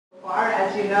far.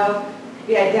 As you know,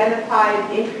 we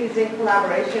identified increasing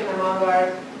collaboration among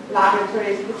our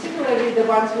laboratories, particularly the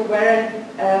ones who weren't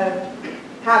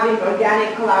having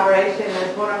organic collaboration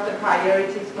as one of the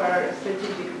priorities for our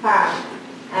strategic plan.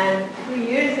 And 2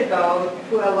 years ago,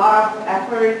 through a lot of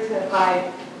effort by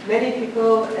many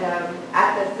people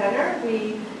at the center,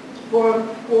 we formed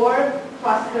 4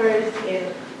 clusters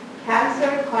in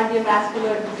cancer,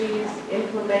 cardiovascular disease,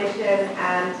 inflammation,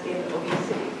 and in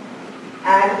obesity.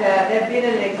 And they've been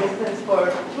in existence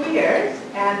for 2 years,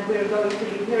 and we're going to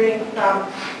be hearing from,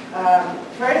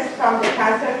 first from the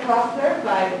cancer cluster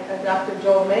by Dr.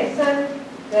 Joel Mason,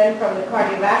 then from the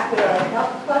cardiovascular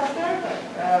health cluster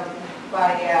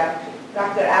by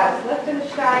Dr. Alice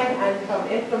Lichtenstein, and from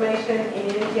inflammation,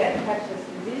 immunity, and infectious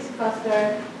disease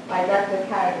cluster by Dr.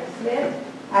 Karen Smith,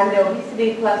 and the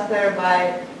obesity cluster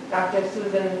by Dr.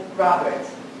 Susan Roberts.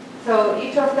 So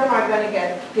each of them are going to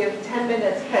give 10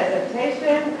 minutes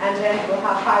presentation, and then we'll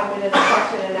have 5 minutes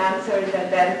question and answers,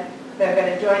 and then they're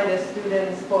going to join the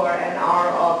students for an hour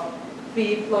of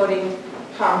free-floating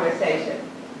conversation.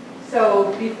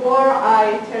 So before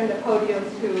I turn the podium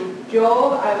to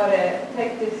Joel, I want to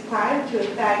take this time to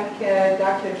thank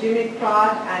Dr. Jimmy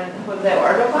Pratt and Jose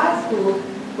Ordovas, who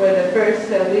were the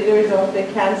first leaders of the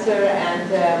cancer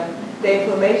and the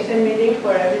inflammation meeting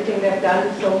for everything they've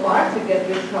done so far to get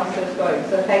this process going.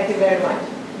 So thank you very much.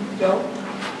 Joel?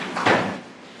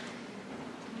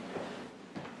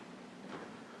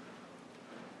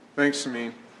 Thanks,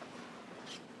 Samin.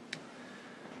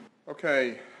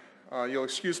 Okay, you'll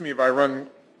excuse me if I run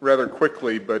rather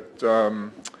quickly, but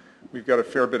we've got a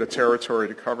fair bit of territory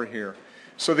to cover here.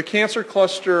 So the cancer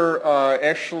cluster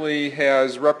actually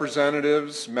has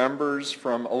representatives, members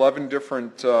from 11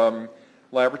 different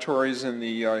laboratories in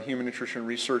the Human Nutrition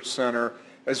Research Center,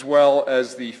 as well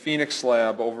as the Phoenix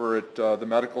Lab over at the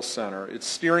Medical Center. Its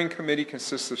steering committee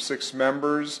consists of 6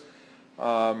 members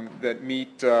that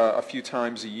meet a few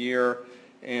times a year,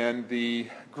 and the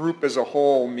group as a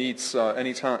whole meets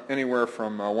anywhere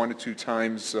from 1 to 2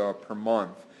 times per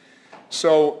month.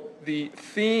 So the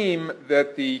theme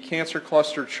that the cancer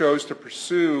cluster chose to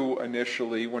pursue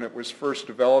initially when it was first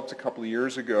developed a couple of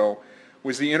years ago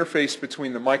was the interface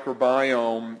between the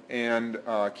microbiome and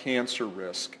cancer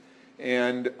risk.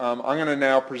 And I'm going to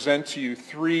now present to you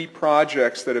 3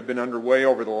 projects that have been underway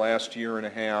over the last year and a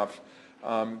half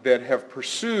that have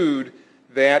pursued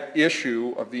that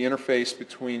issue of the interface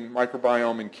between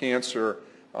microbiome and cancer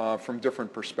from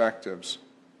different perspectives.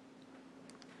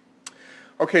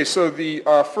 Okay, so the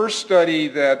first study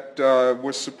that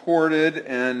was supported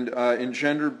and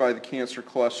engendered by the cancer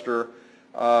cluster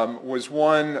was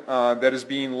one that is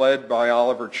being led by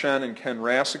Oliver Chen and Ken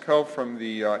Rasico from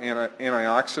the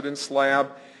antioxidants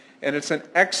lab, and it's an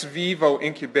ex vivo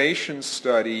incubation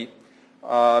study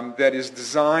that is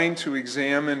designed to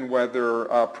examine whether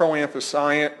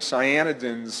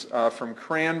proanthocyanidins from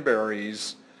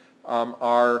cranberries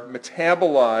are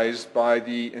metabolized by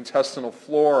the intestinal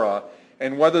flora,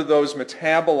 and whether those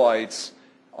metabolites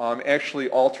actually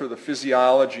alter the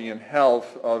physiology and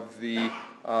health of the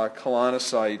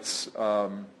colonocytes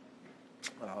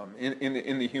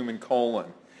in the human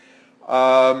colon.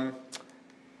 And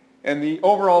the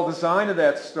overall design of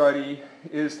that study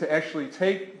is to actually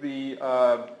take the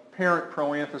parent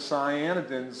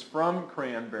proanthocyanidins from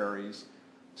cranberries,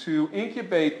 to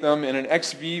incubate them in an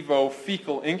ex vivo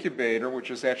fecal incubator, which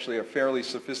is actually a fairly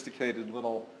sophisticated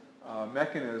little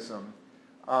mechanism,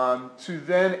 to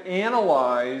then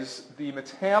analyze the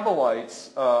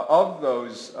metabolites of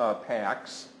those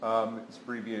packs, it's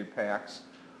abbreviated packs,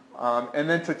 and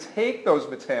then to take those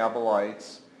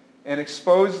metabolites and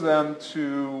expose them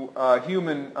to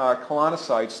human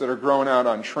colonocytes that are grown out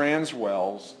on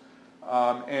transwells,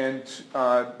 and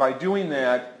by doing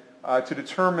that, to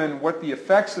determine what the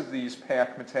effects of these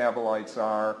pack metabolites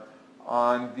are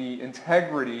on the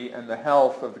integrity and the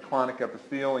health of the colonic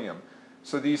epithelium.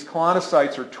 So these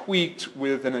colonocytes are tweaked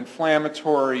with an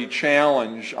inflammatory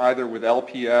challenge, either with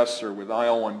LPS or with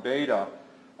IL-1 beta,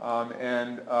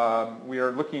 and we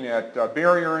are looking at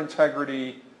barrier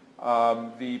integrity,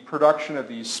 the production of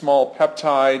these small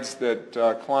peptides that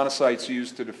colonocytes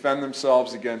use to defend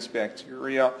themselves against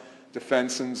bacteria,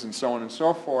 defensins, and so on and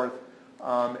so forth,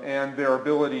 and their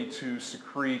ability to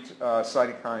secrete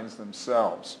cytokines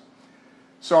themselves.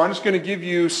 So I'm just going to give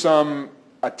you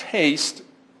a taste.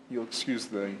 You'll excuse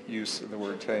the use of the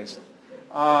word taste.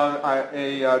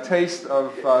 A taste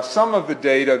of some of the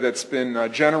data that's been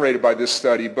generated by this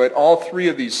study, but all 3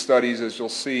 of these studies, as you'll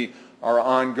see, are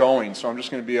ongoing. So I'm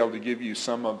just going to be able to give you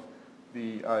some of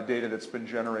the data that's been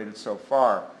generated so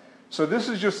far. So this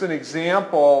is just an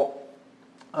example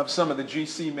of some of the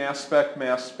GC mass spec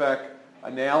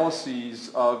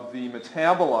analyses of the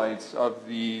metabolites of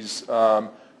these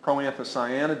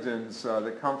proanthocyanidins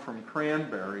that come from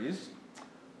cranberries.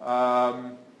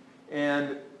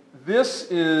 And this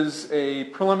is a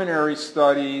preliminary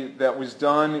study that was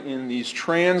done in these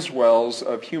transwells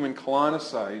of human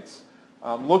colonocytes,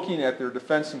 looking at their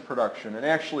defensin production. And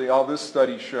actually, all this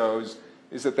study shows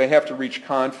is that they have to reach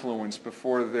confluence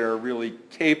before they're really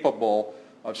capable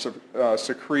of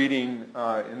secreting,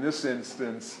 in this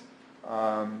instance,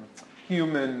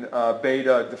 human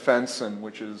beta defensin,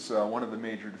 which is one of the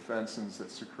major defensins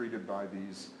that's secreted by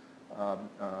these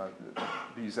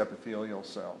epithelial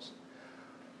cells.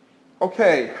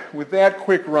 Okay, with that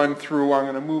quick run through, I'm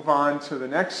going to move on to the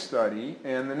next study.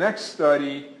 And the next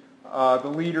study, the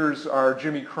leaders are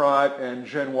Jimmy Crott and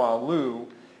Zhenhua Liu.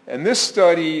 And this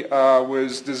study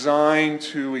was designed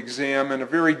to examine a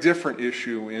very different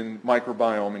issue in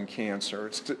microbiome and cancer.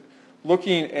 It's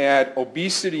looking at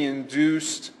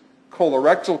obesity-induced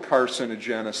colorectal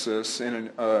carcinogenesis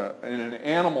in an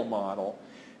animal model,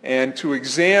 and to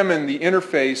examine the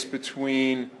interface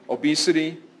between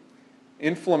obesity,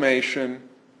 inflammation,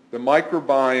 the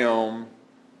microbiome,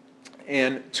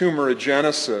 and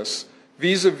tumorigenesis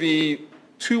vis-a-vis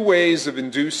two ways of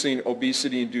inducing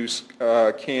obesity-induced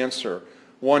cancer.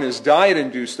 One is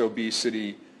diet-induced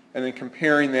obesity, and then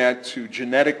comparing that to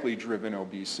genetically driven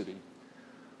obesity.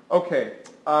 Okay,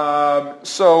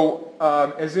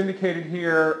 as indicated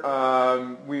here,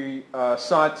 we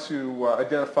sought to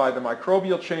identify the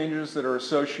microbial changes that are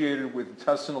associated with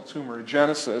intestinal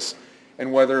tumorigenesis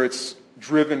and whether it's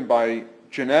driven by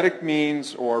genetic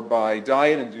means or by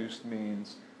diet-induced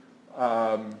means.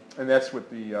 And that's what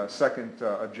the second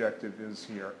objective is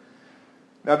here.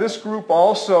 Now, this group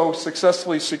also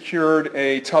successfully secured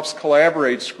a Tufts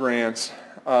Collaborates grant.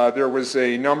 There was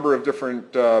a number of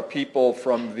different people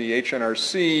from the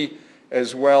HNRC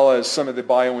as well as some of the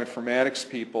bioinformatics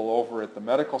people over at the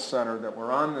medical center that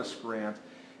were on this grant.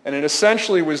 And it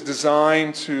essentially was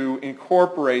designed to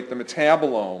incorporate the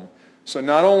metabolome. So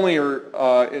not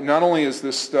only is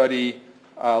this study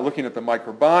looking at the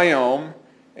microbiome,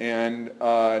 and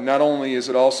not only is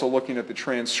it also looking at the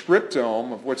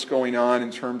transcriptome of what's going on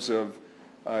in terms of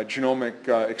genomic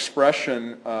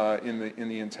expression in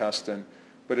the intestine,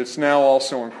 but it's now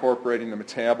also incorporating the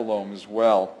metabolome as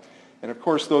well. And of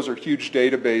course, those are huge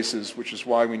databases, which is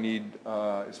why we need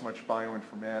as much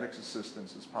bioinformatics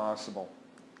assistance as possible.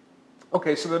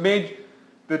 Okay, so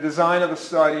the design of the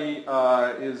study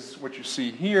is what you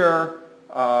see here.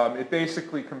 It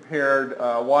basically compared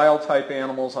wild-type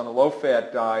animals on a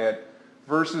low-fat diet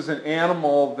versus an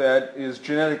animal that is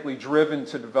genetically driven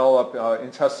to develop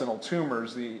intestinal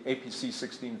tumors, the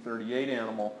APC1638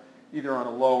 animal, either on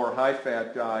a low or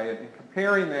high-fat diet, and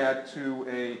comparing that to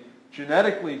a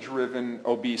genetically driven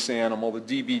obese animal, the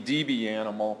DB-DB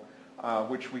animal,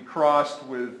 which we crossed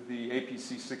with the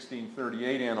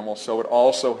APC1638 animal, so it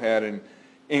also had an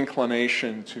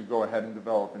inclination to go ahead and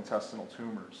develop intestinal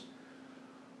tumors.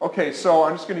 Okay, so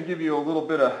I'm just going to give you a little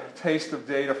bit of taste of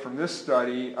data from this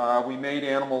study. We made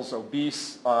animals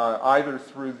obese either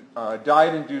through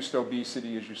diet-induced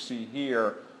obesity, as you see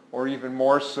here, or even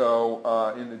more so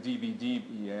in the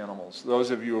DB-DB animals. Those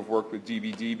of you who have worked with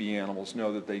DB-DB animals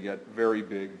know that they get very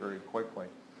big very quickly.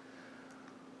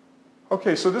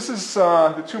 Okay, so this is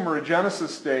the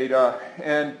tumorigenesis data,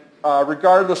 and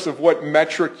regardless of what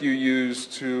metric you use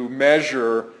to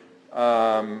measure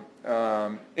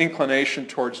inclination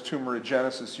towards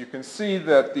tumorigenesis, you can see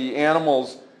that the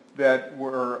animals that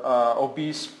were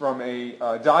obese from a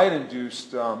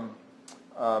diet-induced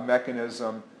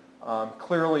mechanism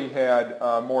clearly had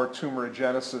more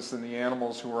tumorigenesis than the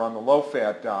animals who were on the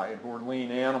low-fat diet, who were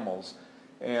lean animals.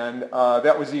 And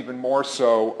that was even more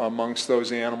so amongst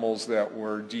those animals that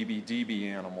were DB-DB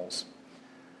animals.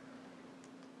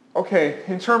 Okay,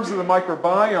 in terms of the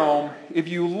microbiome, if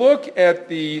you look at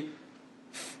the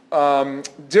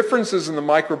differences in the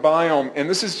microbiome, and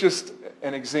this is just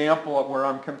an example of where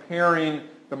I'm comparing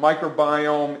the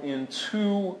microbiome in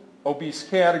two obese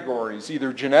categories,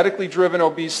 either genetically driven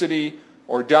obesity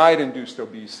or diet-induced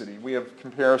obesity. We have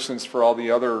comparisons for all the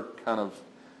other kind of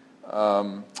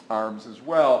arms as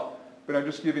well, but I'm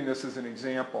just giving this as an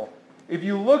example. If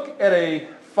you look at a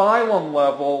phylum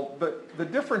level, the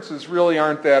differences really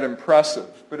aren't that impressive.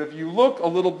 But if you look a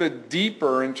little bit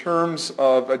deeper in terms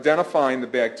of identifying the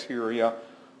bacteria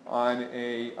on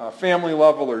a family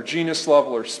level or genus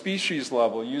level or species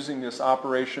level using this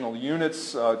operational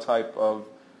units type of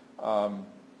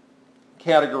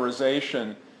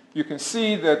categorization, you can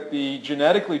see that the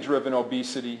genetically driven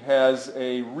obesity has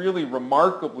a really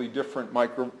remarkably different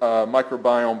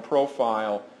microbiome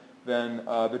profile than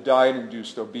the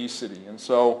diet-induced obesity. And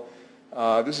so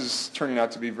this is turning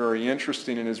out to be very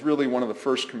interesting and is really one of the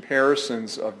first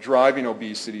comparisons of driving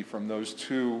obesity from those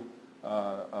two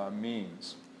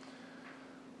means.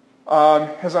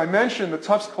 As I mentioned, the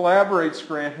Tufts Collaborates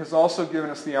grant has also given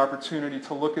us the opportunity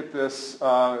to look at this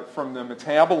from the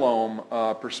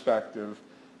metabolome perspective.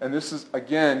 And this is,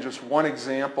 again, just one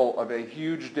example of a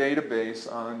huge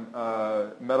database on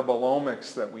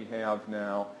metabolomics that we have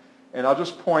now. And I'll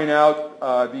just point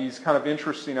out these kind of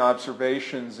interesting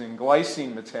observations in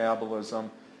glycine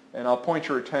metabolism. And I'll point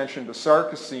your attention to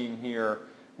sarcosine here,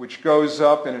 which goes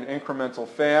up in an incremental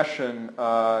fashion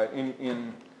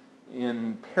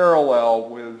in parallel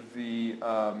with the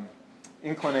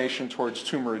inclination towards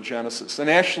tumorigenesis. And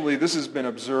actually, this has been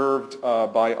observed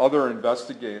by other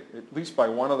at least by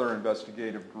one other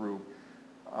investigative group,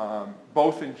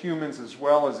 both in humans as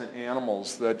well as in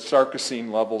animals, that sarcosine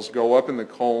levels go up in the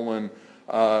colon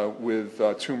with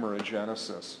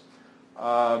tumorigenesis.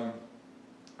 And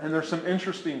there's some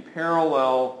interesting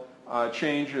parallel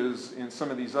changes in some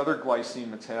of these other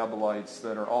glycine metabolites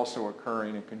that are also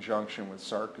occurring in conjunction with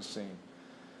sarcosine.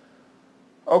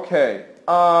 Okay,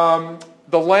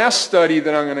 the last study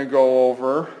that I'm going to go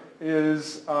over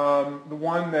is the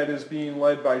one that is being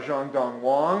led by Zhangdong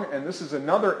Wang, and this is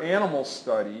another animal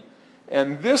study,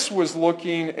 and this was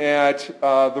looking at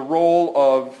the role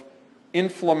of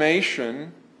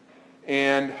inflammation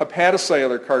and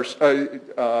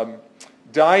hepatocellular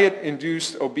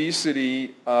diet-induced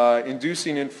obesity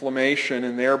inducing inflammation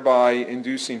and thereby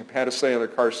inducing hepatocellular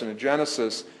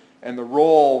carcinogenesis, and the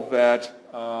role that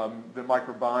the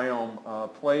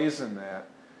microbiome plays in that.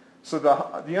 So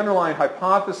the underlying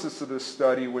hypothesis of this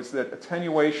study was that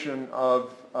attenuation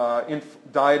of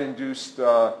diet-induced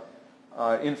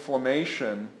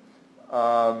inflammation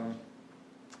by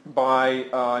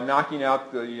knocking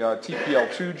out the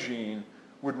TPL2 gene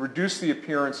would reduce the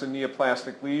appearance of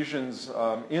neoplastic lesions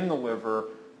in the liver,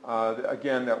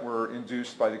 again, that were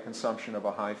induced by the consumption of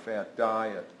a high-fat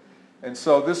diet. And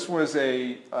so this was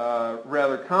a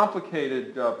rather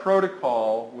complicated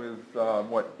protocol with,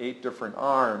 8 different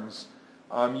arms,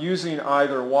 using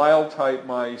either wild-type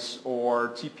mice or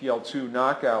TPL2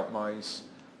 knockout mice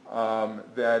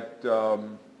that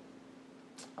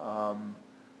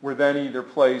were then either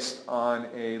placed on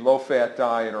a low-fat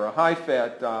diet or a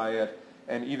high-fat diet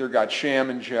and either got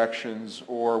sham injections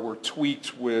or were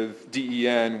tweaked with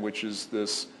DEN, which is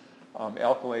this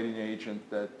alkylating agent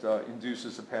that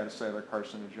induces hepatocellular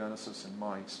carcinogenesis in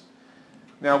mice.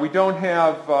 Now, we don't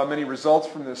have many results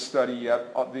from this study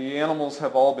yet. The animals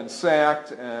have all been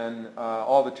sacked and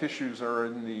all the tissues are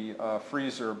in the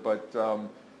freezer, but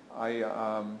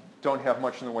I don't have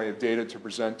much in the way of data to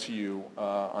present to you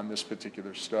on this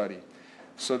particular study.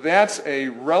 So that's a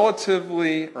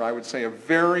relatively, or I would say a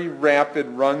very rapid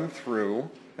run-through.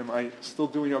 Am I still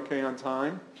doing okay on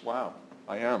time? Wow,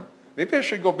 I am. Maybe I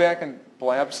should go back and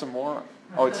blab some more.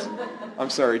 I'm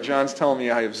sorry, John's telling me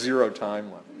I have 0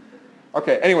 time left.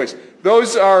 Okay, anyways,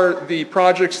 those are the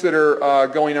projects that are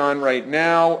going on right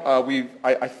now.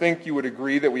 I think you would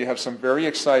agree that we have some very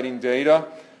exciting data,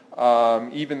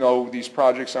 even though these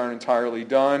projects aren't entirely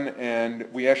done, and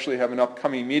we actually have an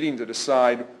upcoming meeting to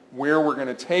decide where we're going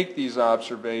to take these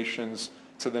observations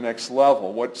to the next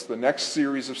level. What's the next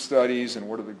series of studies, and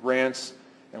what are the grants,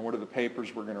 and what are the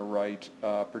papers we're going to write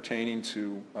pertaining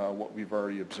to what we've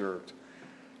already observed.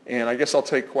 And I guess I'll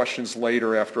take questions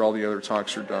later after all the other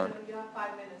talks are done. You have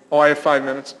 5 minutes. Oh, I have 5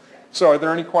 minutes? So are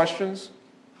there any questions?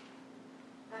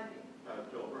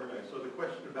 Joel Burnett. So the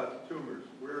question about the tumors,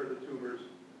 where are the tumors?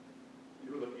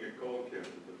 You were looking at colon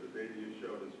cancer, but the data you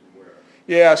showed is from where?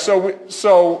 Yeah,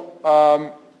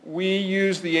 we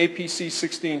use the APC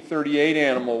 1638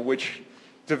 animal, which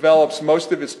develops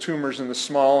most of its tumors in the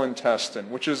small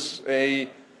intestine, which is a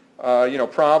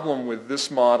problem with this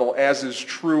model, as is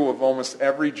true of almost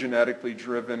every genetically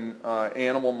driven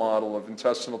animal model of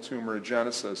intestinal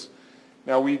tumorigenesis.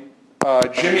 Now,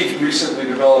 Jimmy recently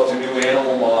developed a new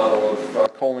animal model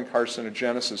of colon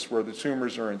carcinogenesis, where the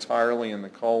tumors are entirely in the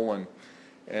colon,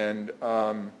 and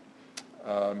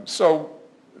so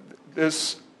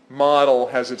this model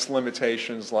has its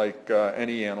limitations like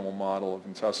any animal model of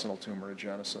intestinal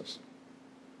tumorigenesis.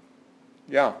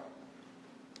 Yeah?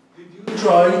 Did you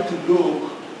try to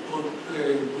look on,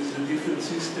 with a different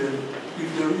system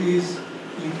if there is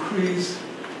increased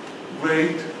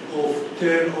rate of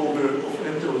turnover of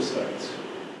enterocytes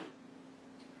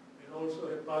and also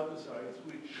hepatocytes,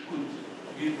 which could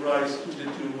give rise to the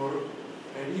tumor,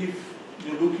 and if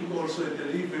you're looking also at the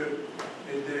liver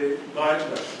and the bile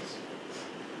ducts?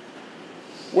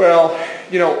 Well,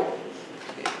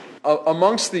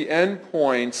 amongst the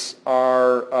endpoints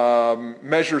are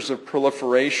measures of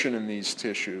proliferation in these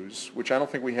tissues, which I don't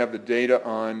think we have the data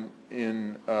on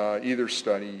in either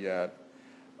study yet.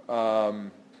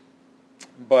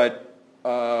 But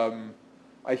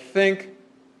I think,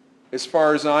 as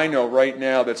far as I know, right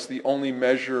now, that's the only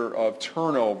measure of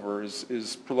turnover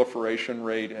is proliferation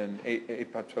rate and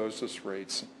apoptosis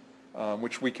rates,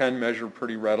 which we can measure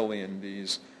pretty readily in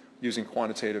these using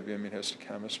quantitative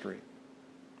immunohistochemistry.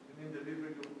 And in the liver,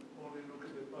 you only look at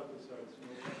the hepatocytes.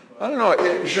 I don't know.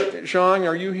 Zhang,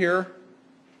 are you here?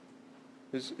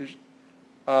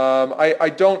 I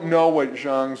don't know what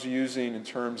Zhang's using in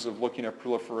terms of looking at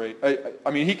proliferate.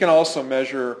 I mean, he can also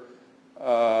measure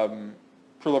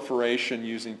proliferation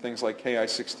using things like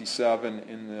Ki-67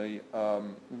 in the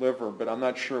liver, but I'm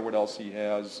not sure what else he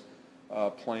has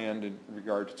planned in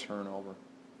regard to turnover.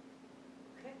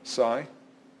 Okay. Sai?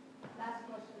 Last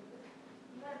question.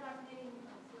 You had a fascinating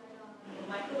slide on the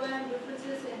microbiome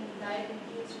differences in diet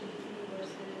induced obesity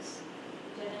versus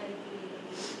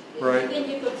genetically. Right. Do you think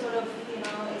you could sort of,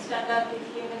 extend that to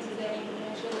humans? Is there any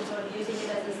potential in sort of using it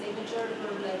as a signature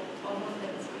for like almost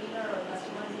like a screener or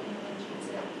customizing interventions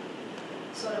and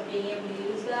sort of being able to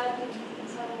use that in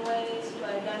some ways to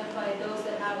identify those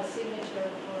that have a signature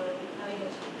for having a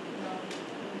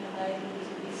diet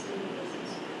induced obesity versus?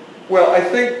 Well, I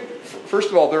think, first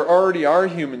of all, there already are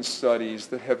human studies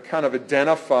that have kind of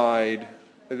identified,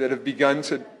 that have begun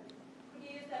to... Could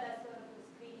you use that as sort of a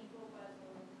screening profile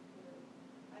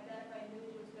for identify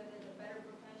individuals where there's a better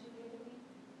propensity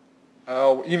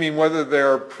to be? You mean whether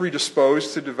they're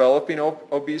predisposed to developing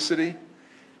obesity?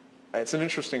 It's an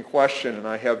interesting question, and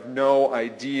I have no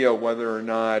idea whether or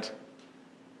not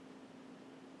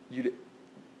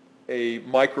a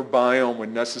microbiome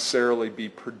would necessarily be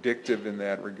predictive in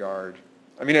that regard.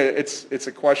 I mean, it's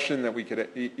a question that we could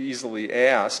easily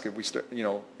ask if we start,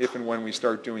 if and when we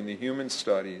start doing the human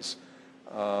studies,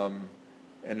 and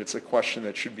it's a question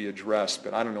that should be addressed,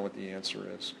 but I don't know what the answer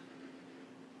is.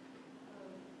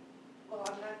 Well,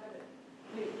 I'm not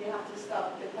going to, you have to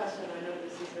stop the question. I know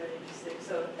this is very interesting.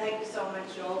 So thank you so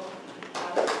much, Joel.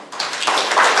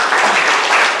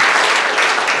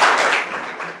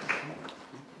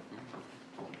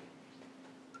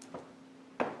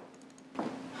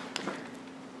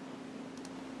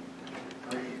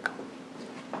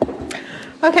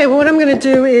 Okay, well, what I'm going to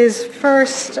do is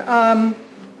first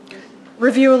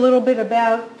review a little bit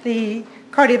about the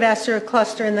cardiovascular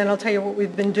cluster, and then I'll tell you what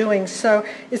we've been doing. So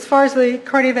as far as the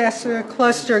cardiovascular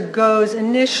cluster goes,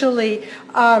 initially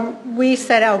we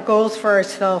set out goals for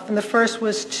ourselves, and the first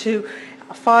was to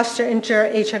foster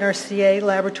inter-HNRCA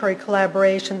laboratory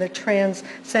collaboration that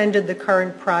transcended the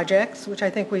current projects, which I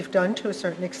think we've done to a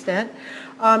certain extent,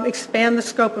 expand the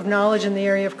scope of knowledge in the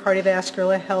area of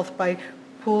cardiovascular health by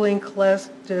pooling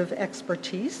collective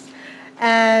expertise,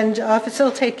 and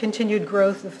facilitate continued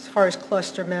growth as far as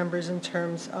cluster members in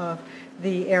terms of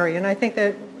the area. And I think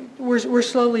that we're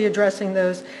slowly addressing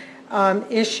those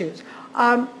issues.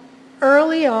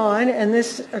 Early on, and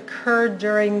this occurred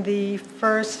during the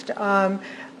first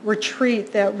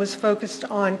retreat that was focused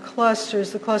on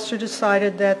clusters, the cluster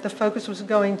decided that the focus was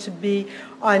going to be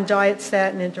on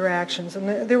diet-statin interactions.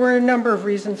 And there were a number of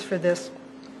reasons for this.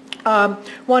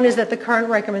 One is that the current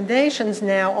recommendations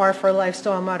now are for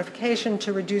lifestyle modification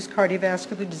to reduce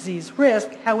cardiovascular disease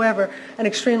risk. However, an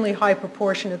extremely high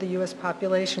proportion of the U.S.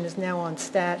 population is now on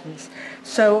statins.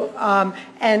 So,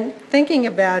 and thinking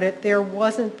about it, there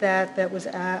wasn't that was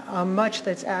much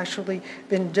that's actually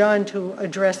been done to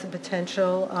address the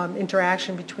potential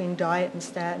interaction between diet and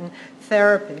statin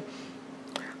therapy.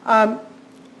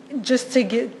 Just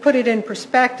to put it in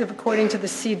perspective, according to the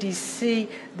CDC,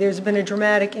 there's been a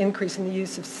dramatic increase in the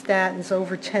use of statins,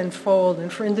 over tenfold.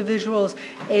 And for individuals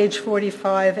age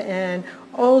 45 and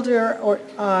older,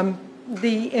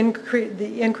 the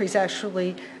increase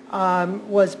actually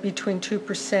was between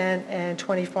 2% and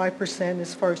 25%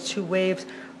 as far as two waves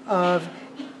of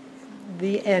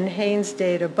the NHANES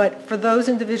data. But for those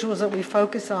individuals that we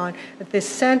focus on at this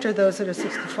center, those that are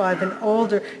 65 and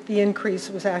older, the increase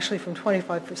was actually from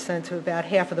 25% to about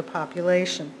half of the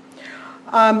population.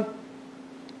 The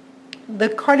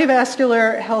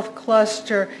cardiovascular health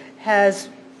cluster has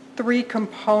three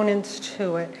components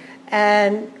to it,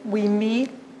 and we meet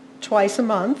twice a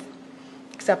month,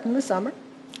 except in the summer,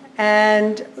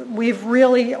 and we've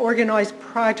really organized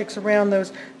projects around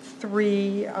those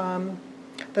three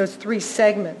those three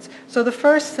segments. So the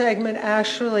first segment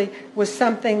actually was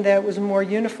something that was more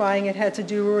unifying. It had to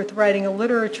do with writing a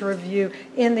literature review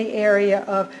in the area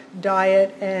of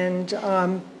diet and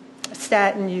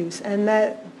statin use, and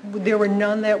that there were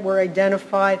none that were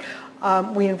identified.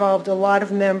 We involved a lot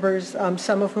of members,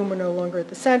 some of whom are no longer at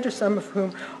the center, some of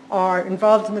whom are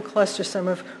involved in the cluster, some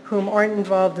of whom aren't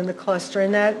involved in the cluster,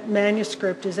 and that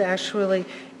manuscript is actually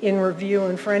in review.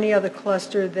 And for any other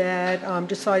cluster that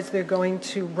decides they're going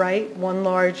to write one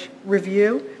large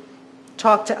review,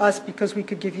 talk to us because we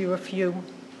could give you a few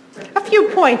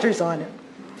pointers on it.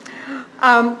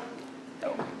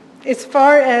 As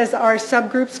far as our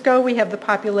subgroups go, we have the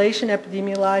population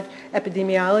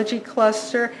epidemiology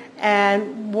cluster,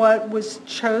 and what was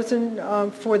chosen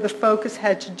for the focus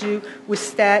had to do with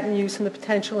statin use and the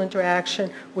potential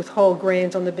interaction with whole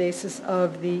grains on the basis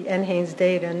of the NHANES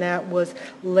data, and that was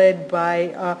led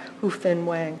by Hu-Fin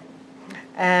Wang.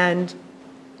 And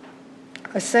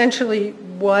essentially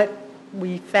what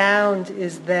we found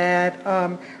is that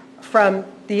from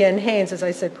the NHANES, as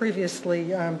I said previously,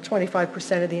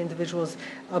 25% of the individuals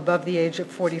above the age of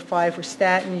 45 were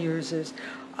statin users.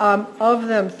 Of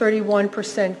them,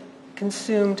 31%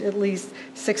 consumed at least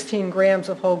 16 grams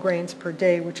of whole grains per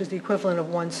day, which is the equivalent of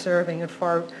one serving and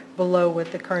far below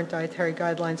what the current dietary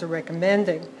guidelines are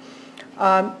recommending.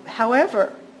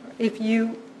 However, if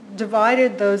you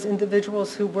divided those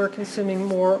individuals who were consuming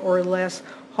more or less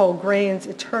whole grains,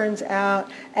 it turns out,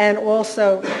 and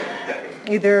also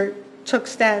either took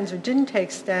statins or didn't take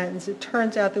statins, it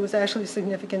turns out there was actually a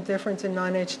significant difference in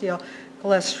non-HDL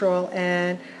cholesterol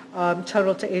and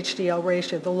total to HDL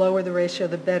ratio. The lower the ratio,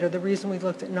 the better. The reason we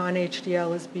looked at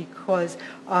non-HDL is because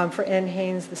for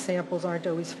NHANES, the samples aren't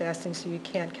always fasting, so you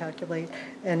can't calculate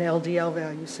an LDL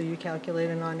value, so you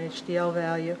calculate a non-HDL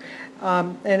value.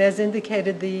 And as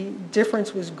indicated, the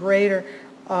difference was greater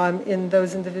in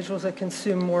those individuals that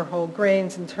consume more whole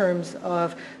grains in terms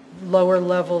of lower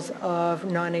levels of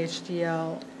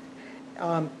non-HDL,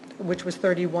 which was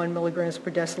 31 milligrams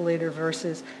per deciliter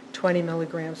versus 20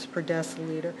 milligrams per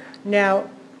deciliter. Now,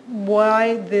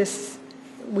 why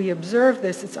we observe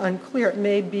this, it's unclear. It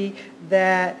may be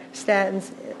that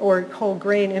statins or whole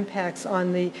grain impacts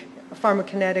on the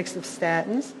pharmacokinetics of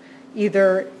statins,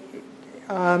 either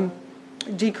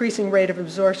decreasing rate of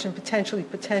absorption, potentially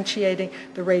potentiating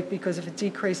the rate, because if it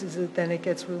decreases it, then it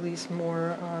gets released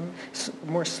more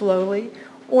slowly,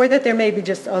 or that there may be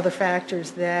just other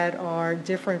factors that are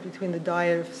different between the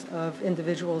diets of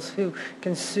individuals who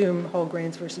consume whole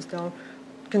grains versus don't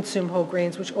consume whole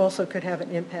grains, which also could have an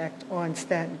impact on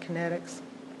statin kinetics.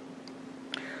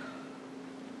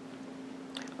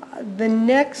 The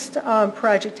next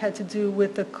project had to do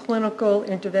with the clinical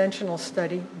interventional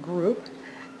study group.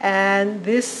 And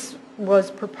this was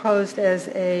proposed as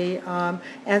a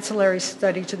ancillary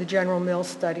study to the General Mills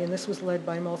study, and this was led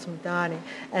by Melissa Madani.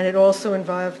 And it also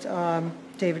involved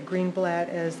David Greenblatt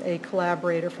as a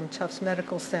collaborator from Tufts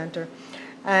Medical Center.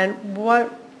 And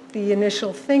what the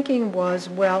initial thinking was,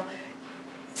 well,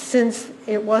 since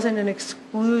it wasn't an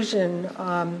exclusion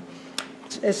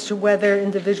as to whether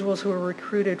individuals who were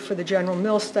recruited for the General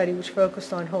Mills study, which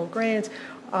focused on whole grains,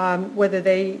 whether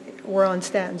they were on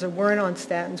statins or weren't on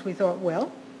statins, we thought,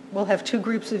 well, we'll have two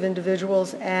groups of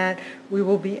individuals and we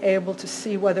will be able to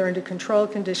see whether under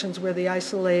controlled conditions where the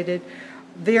isolated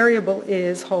variable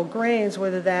is whole grains,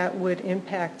 whether that would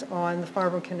impact on the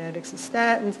pharmacokinetics of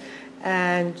statins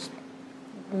and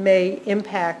may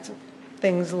impact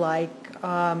things like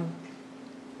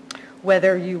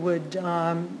whether you would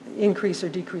increase or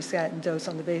decrease statin dose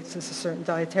on the basis of certain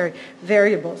dietary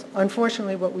variables.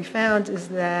 Unfortunately, what we found is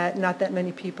that not that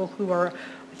many people who are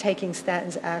taking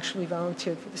statins actually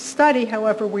volunteered for the study.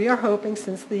 However, we are hoping,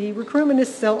 since the recruitment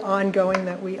is still ongoing,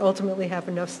 that we ultimately have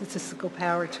enough statistical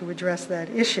power to address that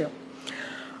issue.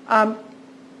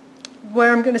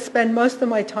 Where I'm going to spend most of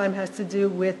my time has to do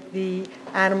with the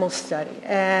animal study.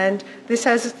 And this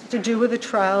has to do with a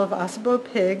trial of Osabo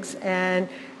pigs and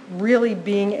really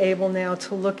being able now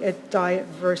to look at diet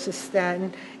versus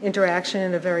statin interaction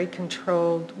in a very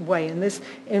controlled way. And this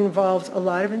involves a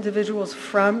lot of individuals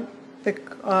from the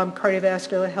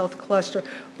cardiovascular health cluster,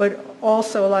 but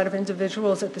also a lot of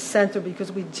individuals at the center,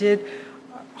 because we did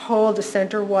hold a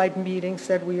center-wide meeting,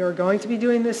 said we are going to be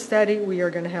doing this study, we are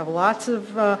going to have lots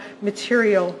of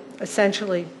material,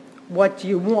 essentially, what do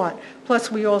you want? Plus,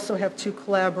 we also have two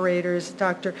collaborators,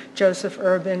 Dr. Joseph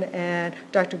Urban and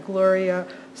Dr. Gloria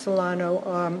Solano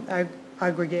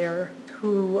Aggregator,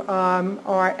 who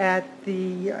are at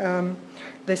the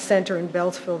center in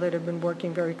Beltsville that have been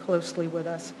working very closely with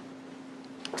us.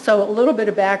 So a little bit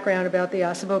of background about the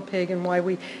Osabo pig and why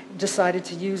we decided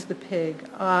to use the pig.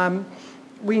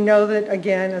 We know that,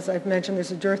 again, as I've mentioned,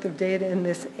 there's a dearth of data in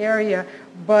this area,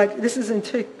 but this is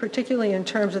particularly in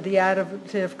terms of the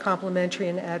additive, complementary,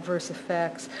 and adverse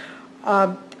effects.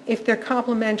 If they're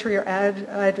complementary or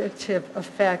additive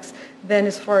effects, then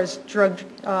as far as drug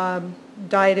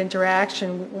diet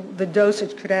interaction, the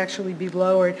dosage could actually be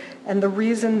lowered. And the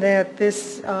reason that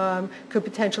this could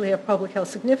potentially have public health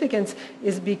significance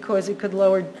is because it could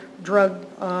lower drug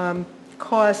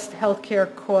costs,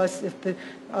 healthcare costs, if the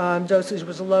dosage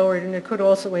was lowered, and it could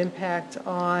also impact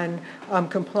on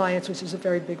compliance, which is a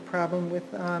very big problem with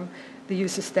the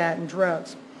use of statin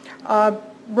drugs.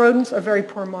 Rodents are very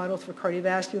poor models for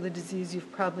cardiovascular disease.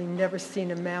 You've probably never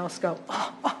seen a mouse go,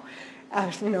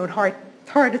 heart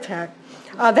attack.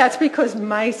 That's because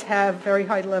mice have very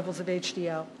high levels of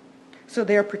HDL, so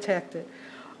they're protected.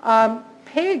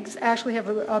 Pigs actually have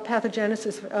a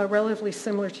pathogenesis relatively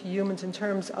similar to humans in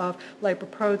terms of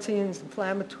lipoproteins,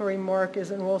 inflammatory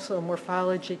markers, and also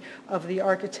morphology of the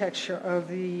architecture of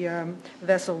the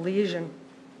vessel lesion.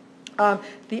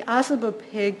 The Ossabaw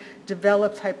pig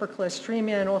developed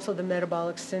hypercholesteremia and also the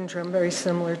metabolic syndrome, very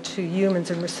similar to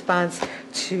humans in response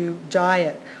to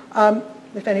diet.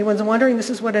 If anyone's wondering, this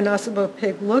is what an Ossabaw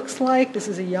pig looks like. This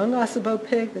is a young Ossabaw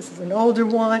pig. This is an older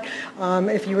one.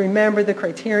 If you remember the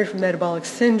criteria for metabolic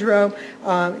syndrome,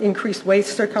 increased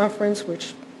waist circumference,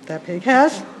 which that pig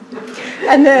has,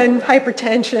 and then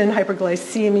hypertension,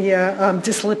 hyperglycemia,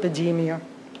 dyslipidemia.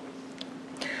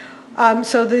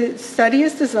 So the study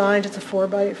is designed, it's a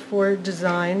 4x4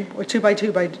 design, or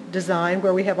 2x2 design,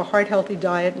 where we have a heart-healthy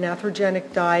diet, an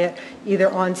atherogenic diet, either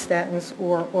on statins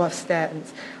or off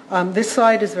statins. This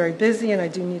slide is very busy, and I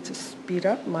do need to speed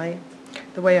up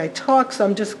the way I talk, so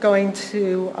I'm just going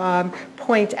to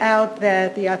point out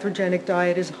that the atherogenic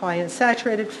diet is high in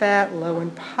saturated fat, low in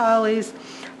polys.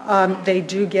 They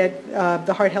do get,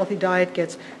 the heart-healthy diet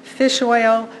gets fish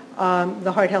oil.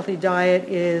 The heart-healthy diet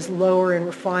is lower in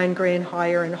refined grain,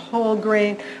 higher in whole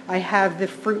grain. I have the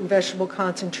fruit and vegetable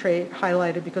concentrate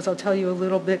highlighted because I'll tell you a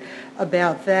little bit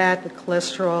about that. The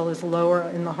cholesterol is lower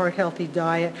in the heart-healthy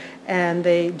diet, and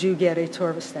they do get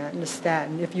atorvastatin, a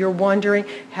statin. If you're wondering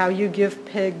how you give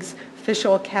pigs fish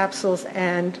oil capsules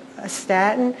and a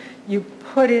statin, you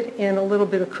put it in a little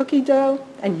bit of cookie dough,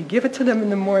 and you give it to them in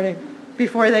the morning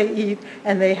before they eat,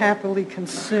 and they happily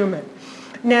consume it.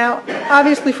 Now,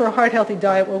 obviously for a heart-healthy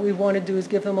diet, what we want to do is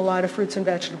give them a lot of fruits and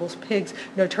vegetables. Pigs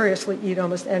notoriously eat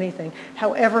almost anything.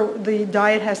 However, the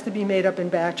diet has to be made up in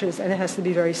batches, and it has to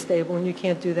be very stable, and you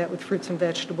can't do that with fruits and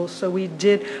vegetables. So we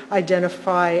did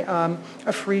identify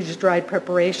a freeze-dried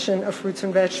preparation of fruits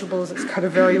and vegetables. It's got a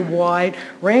very wide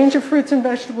range of fruits and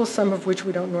vegetables, some of which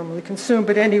we don't normally consume.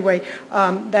 But anyway,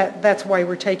 that's why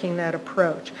we're taking that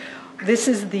approach. This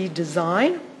is the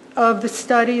design of the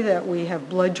study, that we have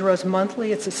blood draws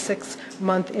monthly. It's a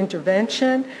 6-month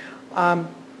intervention.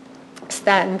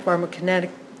 Statin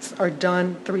pharmacokinetics are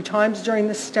done 3 times during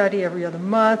the study, every other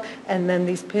month, and then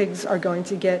these pigs are going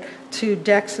to get 2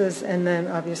 DEXAs and then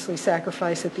obviously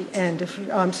sacrifice at the end.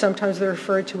 Sometimes they're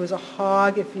referred to as a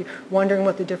hog. If you're wondering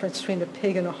what the difference between a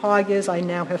pig and a hog is, I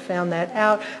now have found that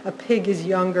out. A pig is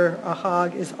younger, a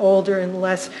hog is older,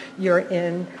 unless you're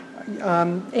in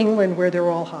England where they're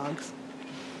all hogs.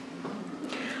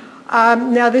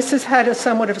 Now this has had a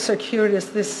somewhat of a circuitous,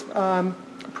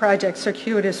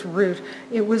 circuitous route.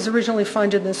 It was originally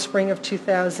funded in the spring of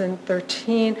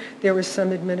 2013. There were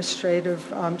some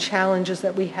administrative challenges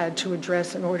that we had to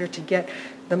address in order to get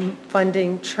the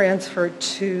funding transferred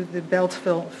to the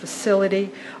Beltsville facility.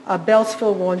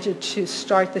 Beltsville wanted to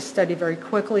start the study very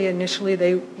quickly. Initially,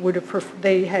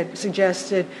 they had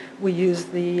suggested we use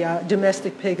the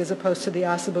domestic pig as opposed to the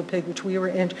Ossabaw pig, which we were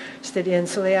interested in.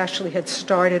 So they actually had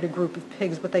started a group of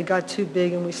pigs, but they got too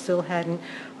big, and we still hadn't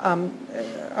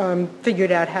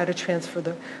figured out how to transfer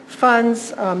the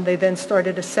funds. They then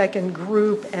started a second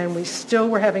group, and we still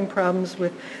were having problems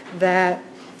with that.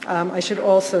 I should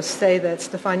also say that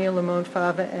Stefania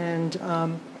Limon-Fava and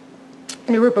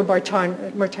Nirupa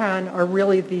Martin are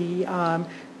really the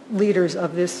leaders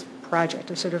of this project.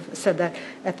 I sort of said that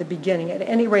at the beginning. At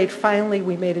any rate, finally,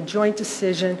 we made a joint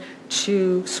decision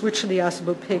to switch to the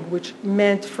Ossabaw pig, which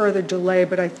meant further delay,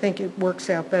 but I think it works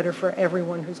out better for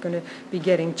everyone who's going to be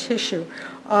getting tissue.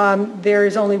 There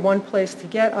is only one place to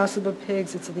get Ossabaw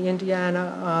pigs. It's at the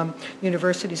Indiana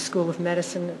University School of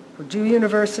Medicine at Purdue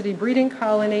University breeding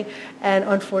colony, and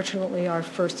unfortunately our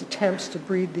first attempts to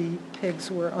breed the pigs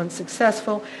were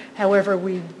unsuccessful. However,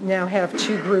 we now have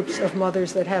 2 groups of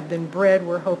mothers that have been bred.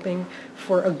 We're hoping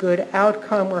for a good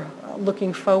outcome. We're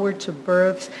looking forward to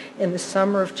births in the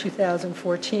summer of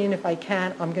 2014. If I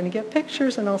can, I'm going to get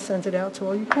pictures and I'll send it out to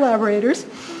all you collaborators.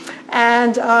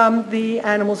 And the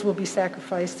animals will be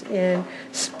sacrificed in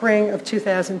spring of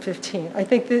 2015. I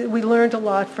think that we learned a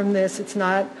lot from this. It's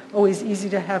not always easy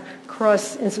to have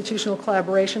cross-institutional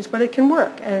collaborations, but it can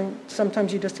work. And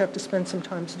sometimes you just have to spend some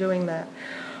time doing that.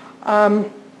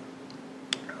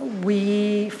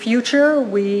 We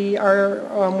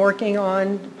are working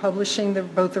on publishing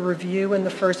both the review and the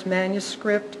first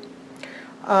manuscript.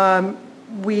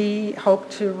 We hope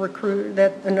to recruit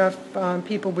that enough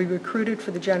people be recruited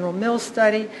for the General Mills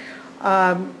study.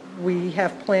 We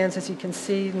have plans, as you can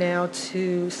see now,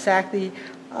 to sack the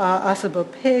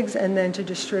Ossabaw pigs and then to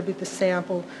distribute the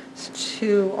sample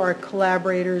to our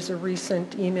collaborators. A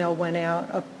recent email went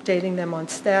out updating them on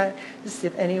status.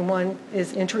 If anyone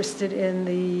is interested in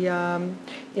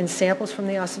in samples from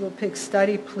the Ossabaw pig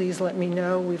study, please let me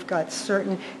know. We've got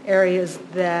certain areas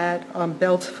that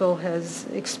Beltsville has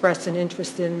expressed an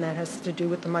interest in that has to do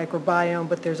with the microbiome,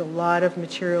 but there's a lot of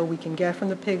material we can get from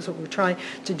the pigs. What we're trying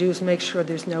to do is make sure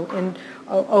there's no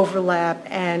overlap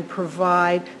and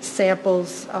provide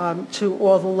samples to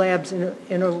all the labs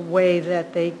in a way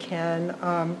that they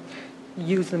can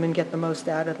use them and get the most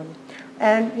out of them.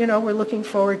 And, we're looking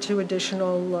forward to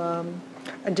additional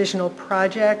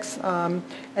projects.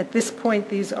 At this point,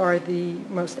 these are the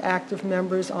most active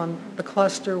members on the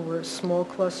cluster. We're a small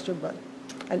cluster, but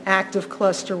an active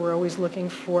cluster. We're always looking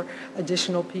for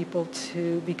additional people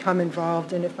to become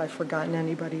involved, and if I've forgotten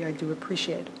anybody, I do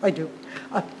appreciate it. I do.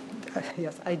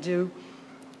 Yes, I do.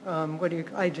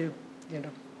 I do.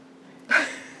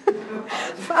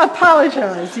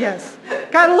 Apologize, yes.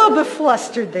 Got a little bit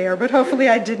flustered there, but hopefully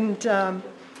I didn't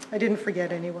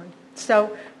forget anyone.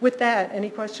 So with that, any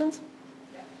questions?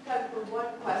 Time for one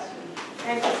question.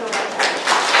 Thank you so much.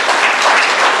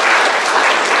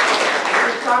 I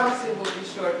promise it will be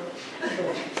short.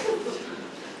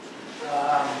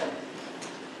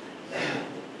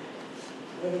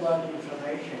 What about the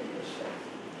information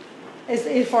you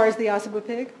said? As far as the Ossabaw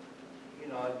pig?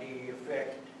 The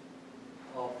effect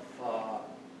of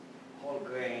whole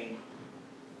grain,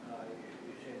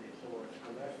 you said it's lowers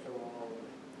cholesterol.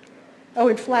 Oh,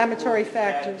 inflammatory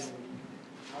factors.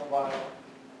 How about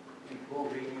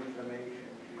improving inflammation,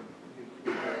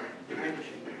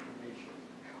 diminishing inflammation?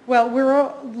 Well,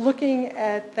 we're looking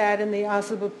at that in the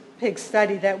Ossabaw pig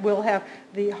study that will have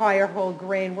the higher whole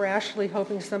grain. We're actually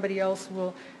hoping somebody else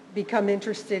will become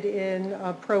interested in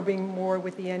probing more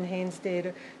with the NHANES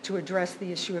data to address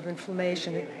the issue of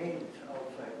inflammation.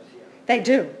 They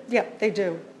do, yeah, they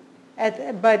do.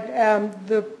 But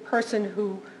the person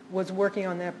who was working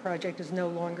on that project is no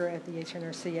longer at the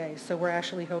HNRCA, so we're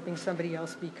actually hoping somebody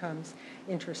else becomes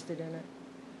interested in it.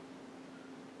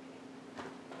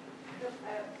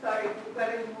 Sorry, we're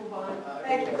going to move on.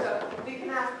 Thank you. So we can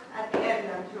ask at the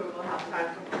end, I'm sure we'll have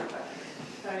time for more questions.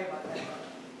 Sorry about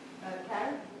that.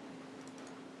 Karen?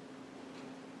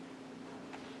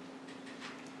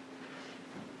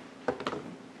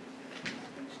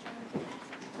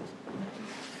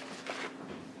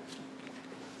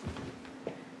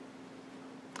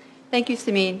 Thank you,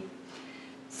 Samin.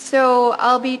 So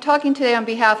I'll be talking today on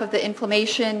behalf of the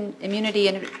Inflammation, Immunity,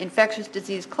 and Infectious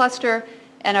Disease Cluster,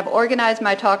 and I've organized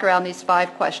my talk around these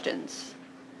 5 questions.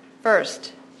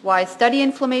 First, why study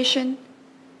inflammation?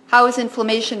 How is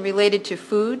inflammation related to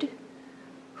food?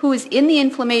 Who is in the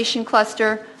inflammation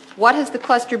cluster? What has the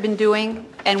cluster been doing?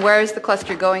 And where is the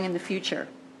cluster going in the future?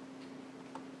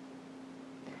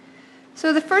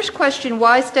 So the first question,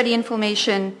 why study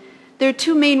inflammation? There are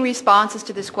 2 main responses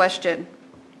to this question.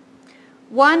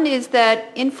 One is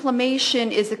that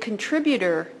inflammation is a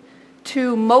contributor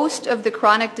to most of the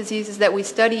chronic diseases that we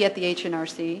study at the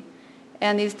HNRC,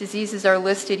 and these diseases are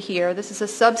listed here. This is a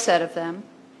subset of them.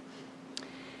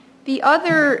 The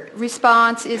other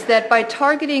response is that by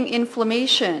targeting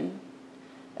inflammation,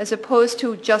 as opposed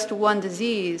to just one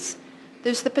disease,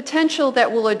 there's the potential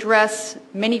that we'll address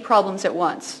many problems at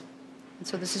once. And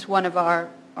so this is one of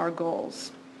our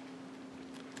goals.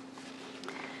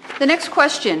 The next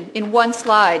question in one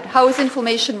slide, how is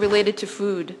inflammation related to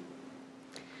food?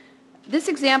 This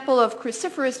example of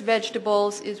cruciferous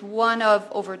vegetables is one of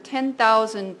over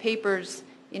 10,000 papers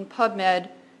in PubMed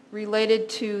related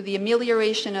to the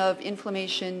amelioration of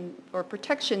inflammation or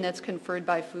protection that's conferred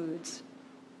by foods.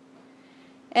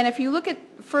 And if you look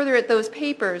further at those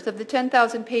papers, of the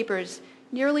 10,000 papers,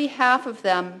 nearly half of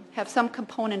them have some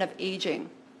component of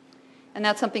aging. And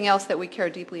that's something else that we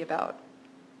care deeply about.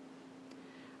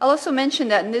 I'll also mention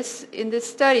that in this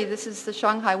study, this is the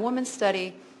Shanghai Woman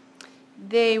study,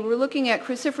 they were looking at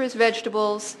cruciferous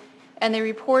vegetables and they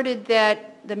reported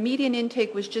that the median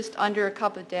intake was just under a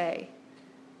cup a day.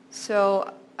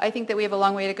 So I think that we have a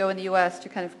long way to go in the U.S. to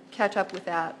kind of catch up with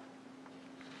that.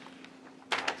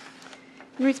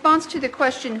 In response to the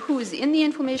question, who is in the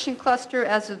inflammation cluster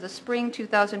as of the spring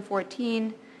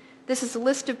 2014, this is a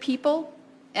list of people,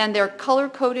 and they're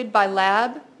color-coded by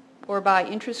lab or by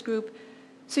interest group.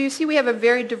 So you see we have a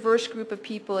very diverse group of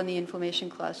people in the inflammation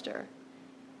cluster.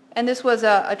 And this was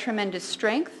a tremendous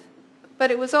strength,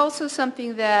 but it was also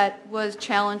something that was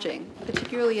challenging,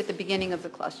 particularly at the beginning of the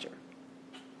cluster.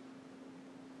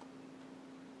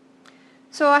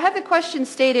 So I have the question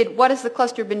stated, what has the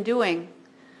cluster been doing?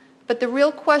 But the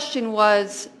real question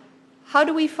was, how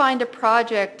do we find a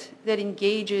project that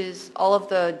engages all of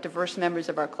the diverse members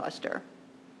of our cluster?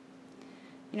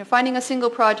 Finding a single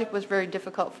project was very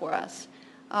difficult for us.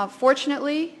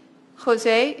 Fortunately,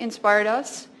 Jose inspired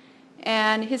us,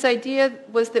 and his idea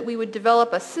was that we would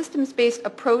develop a systems-based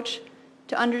approach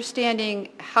to understanding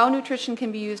how nutrition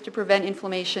can be used to prevent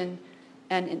inflammation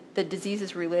and the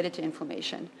diseases related to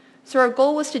inflammation. So our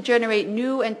goal was to generate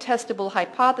new and testable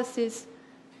hypotheses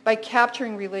by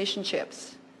capturing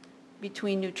relationships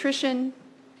between nutrition,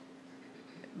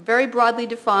 very broadly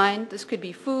defined. This could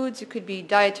be foods, it could be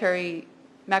dietary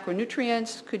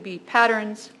macronutrients, could be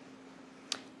patterns,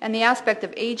 and the aspect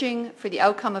of aging for the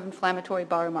outcome of inflammatory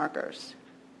biomarkers.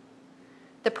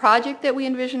 The project that we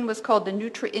envisioned was called the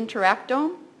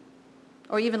Nutri-Interactome,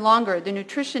 or even longer, the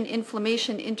Nutrition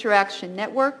Inflammation Interaction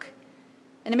Network.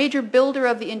 And a major builder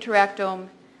of the Interactome,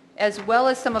 as well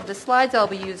as some of the slides I'll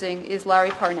be using, is Larry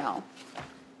Parnell.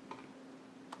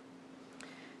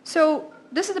 So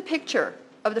this is a picture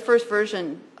of the first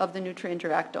version of the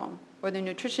Nutri-Interactome, or the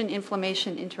Nutrition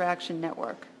Inflammation Interaction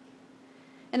Network.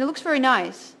 And it looks very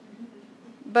nice,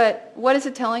 but what is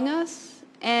it telling us,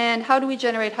 and how do we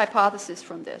generate hypotheses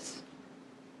from this?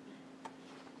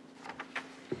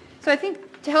 So I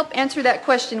think to help answer that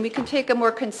question, we can take a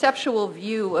more conceptual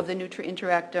view of the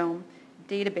Nutri-Interactome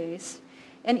database.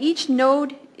 And each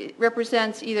node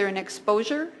represents either an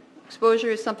exposure.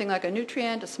 Exposure is something like a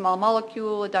nutrient, a small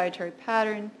molecule, a dietary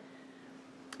pattern,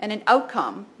 and an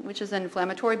outcome, which is an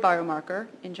inflammatory biomarker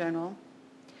in general.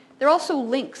 There are also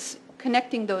links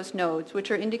connecting those nodes, which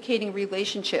are indicating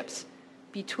relationships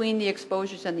between the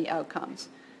exposures and the outcomes.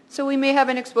 So we may have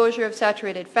an exposure of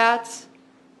saturated fats,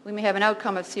 we may have an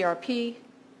outcome of CRP,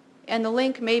 and the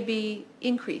link may be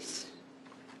increase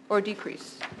or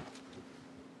decrease.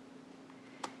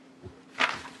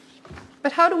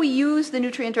 But how do we use the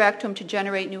Nutri-Interactome to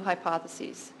generate new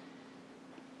hypotheses?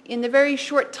 In the very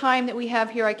short time that we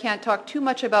have here, I can't talk too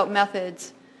much about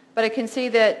methods, but I can say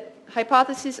that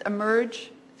hypotheses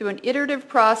emerge through an iterative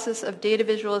process of data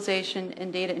visualization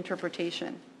and data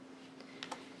interpretation.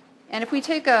 And if we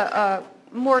take a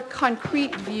more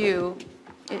concrete view,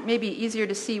 it may be easier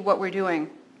to see what we're doing.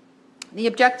 The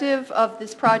objective of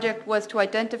this project was to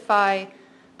identify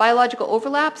biological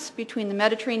overlaps between the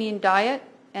Mediterranean diet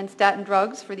and statin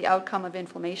drugs for the outcome of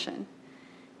inflammation.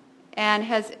 And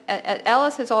as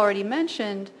Alice has already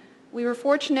mentioned, we were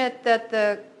fortunate that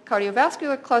the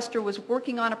cardiovascular cluster was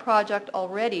working on a project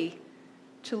already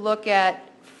to look at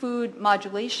food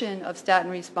modulation of statin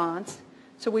response.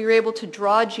 So we were able to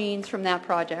draw genes from that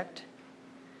project.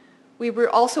 We were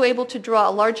also able to draw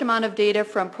a large amount of data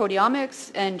from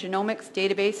proteomics and genomics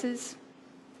databases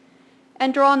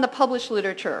and draw on the published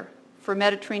literature for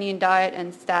Mediterranean diet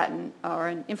and statin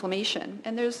or inflammation.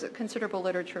 And there's considerable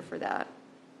literature for that.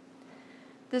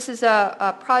 This is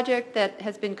a project that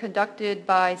has been conducted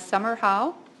by Summer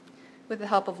Howe with the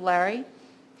help of Larry.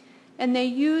 And they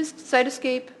used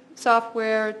Cytoscape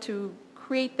software to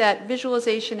create that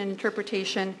visualization and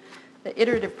interpretation, the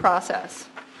iterative process.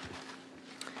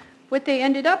 What they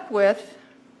ended up with,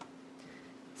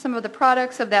 some of the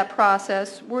products of that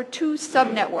process, were two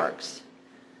subnetworks.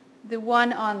 The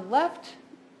one on the left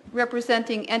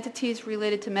representing entities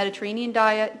related to Mediterranean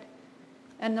diet,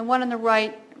 and the one on the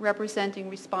right representing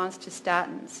response to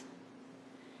statins.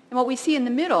 And what we see in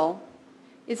the middle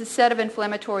is a set of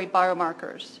inflammatory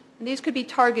biomarkers. And these could be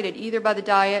targeted either by the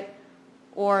diet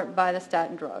or by the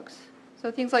statin drugs.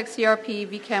 So things like CRP,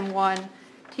 VCAM1,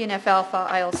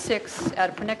 TNF-alpha, IL-6,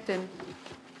 adiponectin.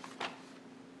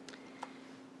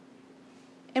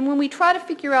 And when we try to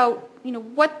figure out,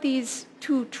 what these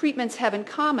two treatments have in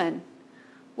common,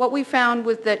 what we found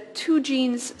was that two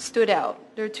genes stood out.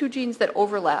 There are two genes that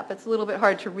overlap. It's a little bit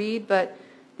hard to read, but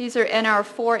these are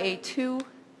NR4A2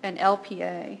 and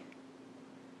LPA.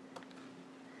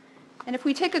 And if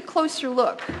we take a closer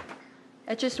look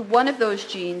at just one of those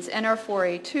genes,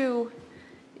 NR4A2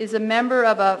 is a member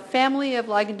of a family of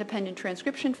ligand-dependent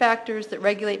transcription factors that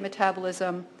regulate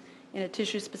metabolism in a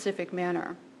tissue-specific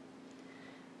manner.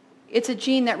 It's a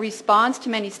gene that responds to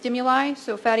many stimuli,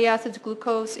 so fatty acids,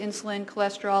 glucose, insulin,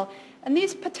 cholesterol, and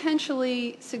these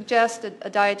potentially suggest a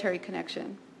dietary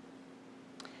connection.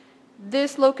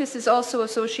 This locus is also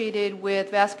associated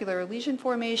with vascular lesion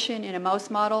formation in a mouse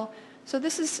model. So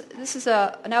this is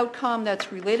an outcome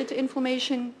that's related to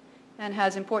inflammation and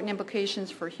has important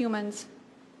implications for humans.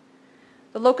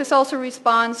 The locus also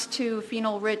responds to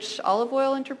phenol-rich olive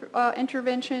oil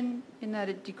intervention in that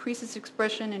it decreases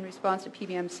expression in response to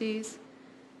PBMCs.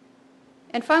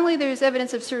 And finally, there's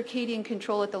evidence of circadian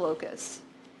control at the locus.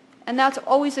 And that's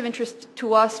always of interest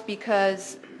to us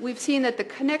because we've seen that the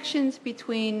connections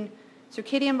between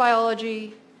circadian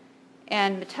biology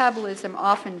and metabolism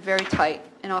are often very tight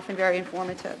and often very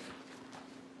informative.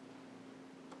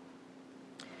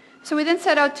 So we then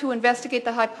set out to investigate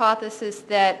the hypothesis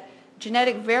that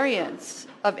genetic variants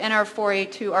of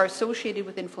NR4A2 are associated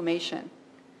with inflammation.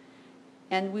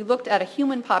 And we looked at a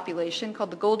human population called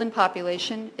the golden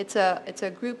population. It's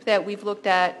a group that we've looked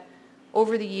at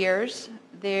over the years.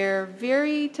 They're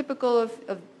very typical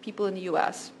of people in the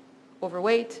U.S.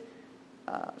 Overweight,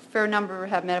 a fair number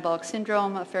have metabolic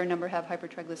syndrome, a fair number have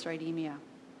hypertriglyceridemia.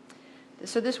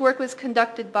 So this work was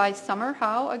conducted by Summer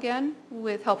Howe, again,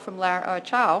 with help from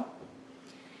Chow.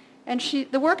 And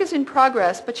the work is in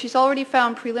progress, but she's already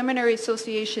found preliminary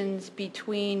associations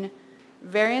between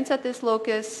variants at this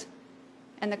locus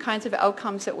and the kinds of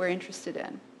outcomes that we're interested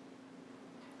in.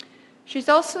 She's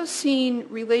also seen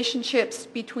relationships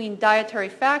between dietary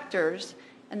factors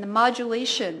and the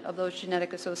modulation of those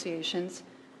genetic associations.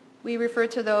 We refer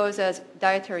to those as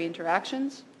dietary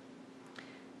interactions.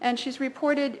 And she's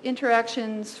reported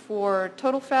interactions for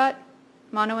total fat,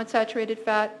 monounsaturated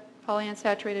fat,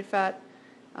 polyunsaturated fat,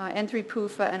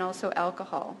 N3-PUFA, and also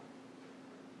alcohol.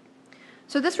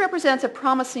 So this represents a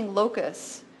promising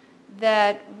locus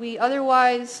that we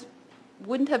otherwise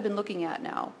wouldn't have been looking at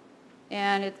now.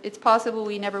 And it's possible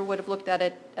we never would have looked at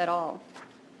it at all.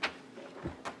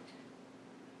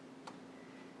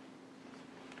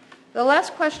 The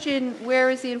last question, where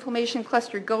is the inflammation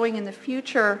cluster going in the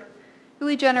future,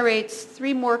 really generates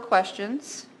three more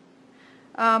questions.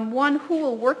 One, who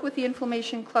will work with the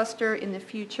inflammation cluster in the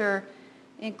future?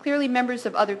 And clearly members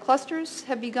of other clusters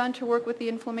have begun to work with the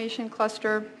inflammation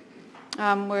cluster.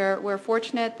 We're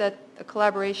fortunate that a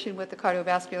collaboration with the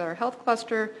cardiovascular health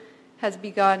cluster has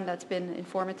begun. That's been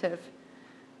informative.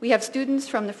 We have students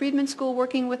from the Friedman School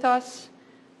working with us,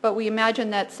 but we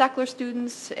imagine that Sackler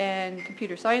students and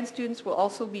computer science students will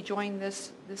also be joining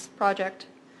this project.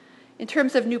 In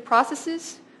terms of new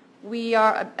processes, we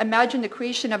imagine the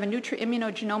creation of a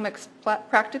nutriimmunogenomics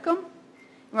practicum.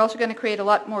 We're also going to create a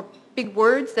lot more big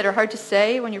words that are hard to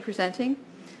say when you're presenting.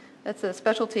 That's a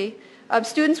specialty.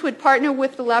 Students would partner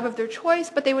with the lab of their choice,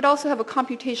 but they would also have a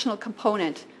computational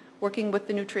component working with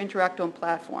the NutriInteractome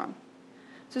platform.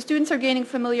 So students are gaining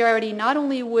familiarity not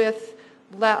only with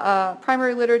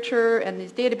primary literature and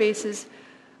these databases,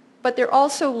 but they're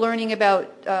also learning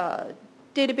about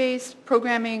database,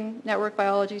 programming, network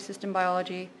biology, system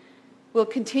biology. We'll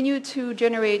continue to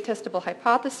generate testable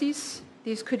hypotheses.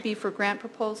 These could be for grant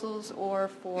proposals or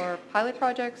for pilot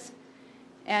projects.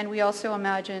 And we also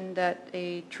imagine that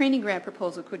a training grant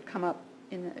proposal could come up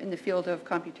in the field of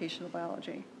computational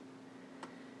biology.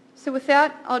 So with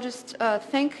that, I'll just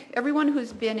thank everyone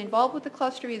who's been involved with the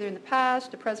cluster, either in the past,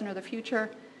 the present, or the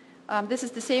future. This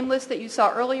is the same list that you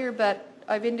saw earlier, but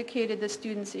I've indicated the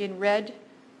students in red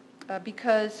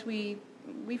because we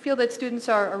feel that students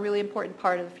are a really important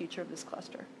part of the future of this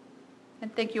cluster.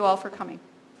 And thank you all for coming.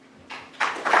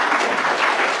 A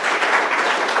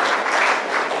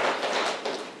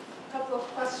couple of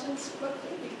questions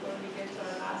quickly before we get to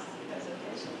our last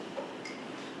presentation.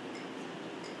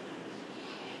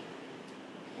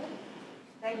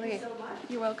 Thank you so much.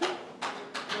 You're welcome.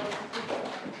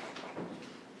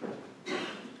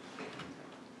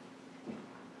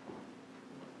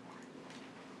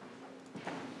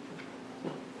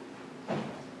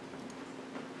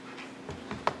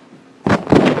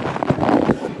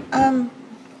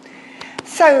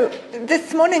 So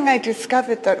this morning I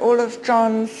discovered that all of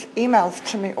John's emails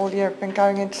to me all year have been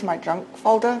going into my junk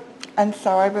folder. And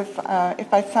so I was,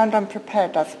 if I sound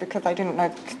unprepared, that's because I didn't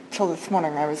know till this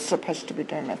morning I was supposed to be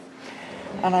doing this.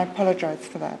 And I apologize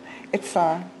for that. It's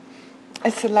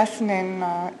a lesson in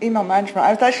email management.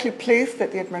 I was actually pleased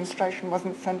that the administration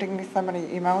wasn't sending me so many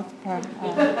emails.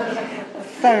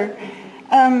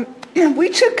 We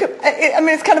took,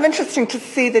 it's kind of interesting to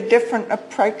see the different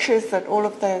approaches that all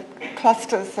of the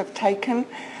clusters have taken.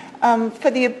 For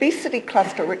the obesity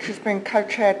cluster, which has been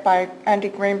co-chaired by Andy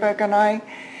Greenberg and I,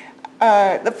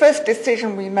 the first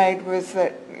decision we made was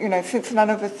that since none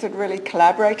of us had really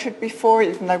collaborated before,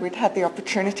 even though we'd had the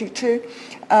opportunity to,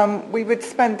 we would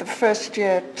spend the first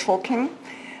year talking.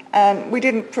 And we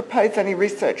didn't propose any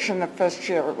research in the first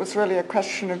year. It was really a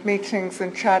question of meetings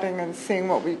and chatting and seeing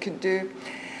what we could do.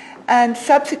 And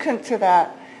subsequent to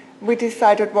that, we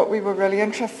decided what we were really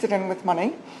interested in with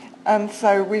money. And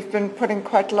so we've been putting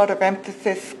quite a lot of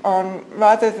emphasis on,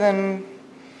 rather than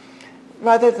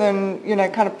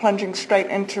kind of plunging straight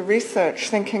into research,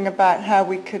 thinking about how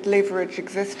we could leverage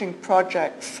existing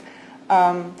projects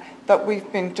that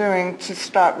we've been doing to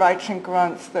start writing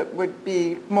grants that would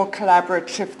be more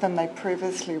collaborative than they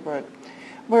previously would.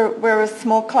 We're a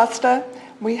small cluster.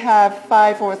 We have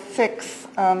 5 or 6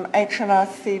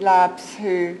 HNRCA labs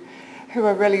who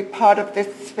are really part of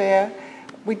this sphere.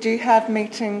 We do have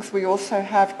meetings. We also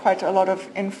have quite a lot of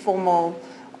informal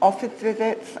office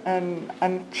visits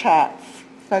and chats.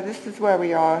 So this is where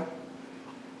we are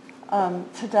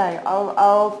today.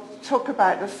 I'll talk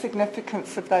about the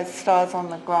significance of those stars on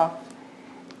the graph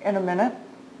in a minute.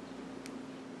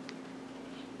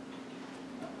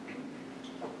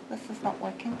 This is not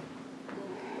working.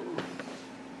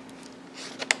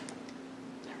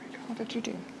 What did you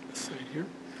do? This side here.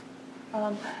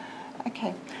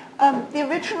 Okay. The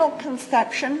original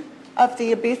conception of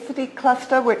the obesity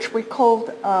cluster, which we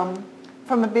called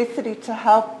From Obesity to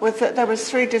Health, was that there were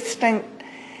 3 distinct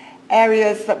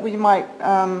areas that we might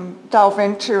delve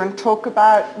into and talk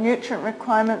about: nutrient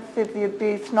requirements of the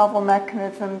obese, novel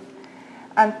mechanisms,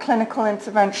 and clinical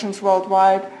interventions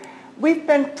worldwide. We've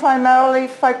been primarily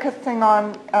focusing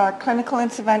on clinical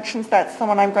interventions. That's the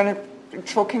one I'm going to be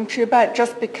talking to you about,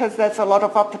 just because there's a lot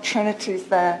of opportunities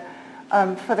there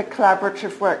for the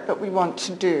collaborative work that we want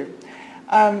to do.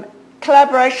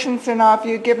 Collaborations, in our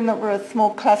view, given that we're a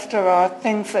small cluster, are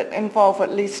things that involve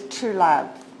at least 2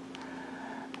 labs.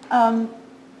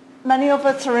 Many of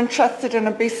us are interested in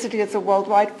obesity as a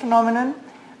worldwide phenomenon.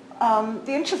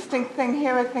 The interesting thing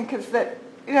here, I think, is that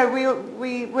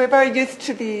we're very used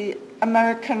to the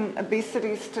American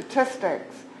obesity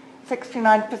statistics,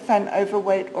 69%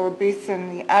 overweight or obese in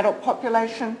the adult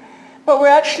population. But we're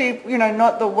actually,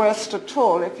 not the worst at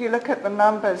all. If you look at the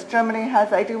numbers, Germany has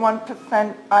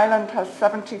 81%, Ireland has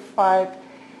 75%,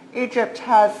 Egypt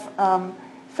has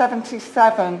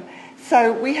 77%.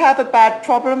 So we have a bad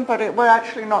problem, but we're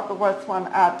actually not the worst one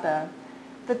out there.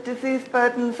 The disease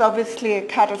burdens obviously are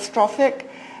catastrophic.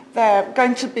 They're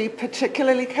going to be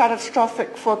particularly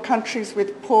catastrophic for countries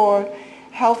with poor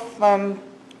health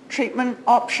treatment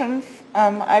options.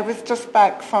 I was just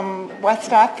back from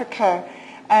West Africa,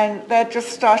 and they're just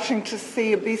starting to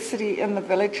see obesity in the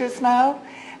villages now.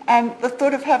 And the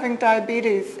thought of having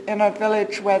diabetes in a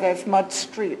village where there's mud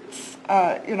streets,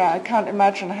 I can't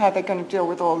imagine how they're going to deal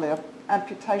with all their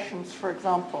amputations, for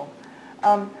example.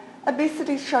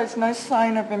 Obesity shows no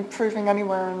sign of improving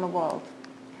anywhere in the world.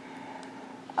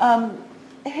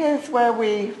 Here's where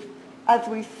as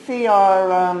we see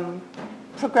our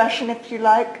progression, if you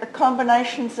like,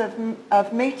 combinations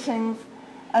of meetings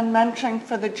and mentoring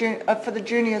for the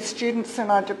junior students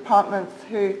in our departments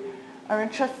who are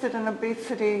interested in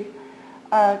obesity,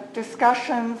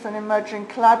 discussions and emerging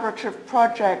collaborative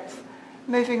projects,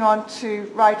 moving on to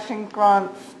writing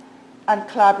grants and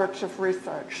collaborative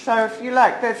research. So if you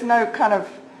like, there's no kind of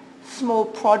small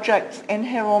projects in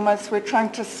here almost. We're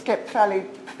trying to skip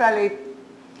fairly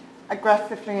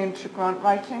aggressively into grant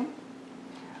writing.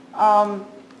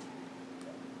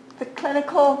 The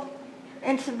clinical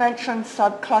intervention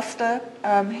subcluster,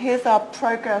 here's our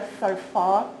progress so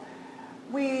far.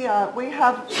 We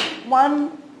have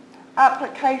 1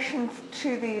 application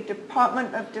to the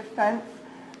Department of Defense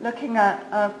looking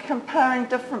at comparing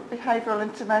different behavioral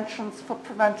interventions for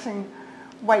preventing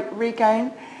weight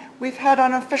regain. We've had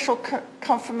unofficial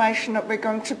confirmation that we're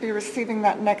going to be receiving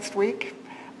that next week.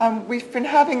 We've been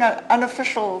having an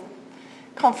unofficial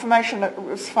confirmation that it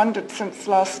was funded since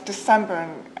last December,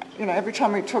 and every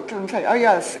time we talk to them, say, oh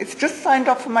yes, it's just signed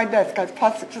off on my desk, I've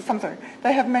passed it to something.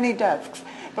 They have many desks,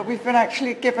 but we've been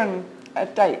actually given a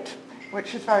date,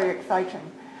 which is very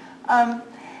exciting.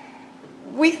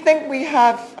 We think we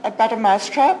have a better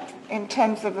mousetrap in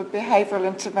terms of a behavioral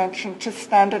intervention to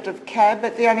standard of care,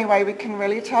 but the only way we can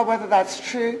really tell whether that's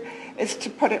true is to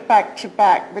put it back to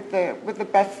back with the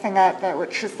best thing out there,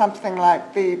 which is something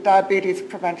like the Diabetes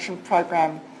Prevention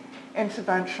Program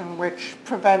intervention, which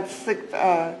prevents the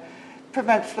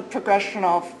progression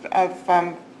of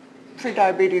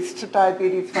prediabetes to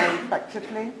diabetes very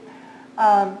effectively,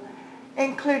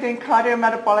 including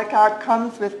cardiometabolic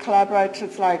outcomes with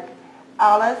collaborators like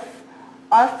Alice,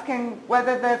 asking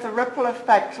whether there's a ripple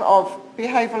effect of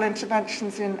behavioral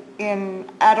interventions in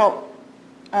adult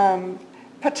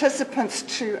participants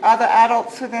to other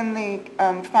adults within the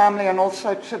family and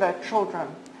also to their children.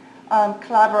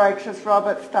 Collaborators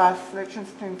Robert Stas,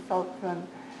 Lichtenstein Saltzman,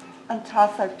 and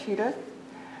Tasso Peters.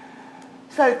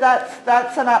 So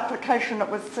that's an application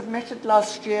that was submitted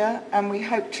last year, and we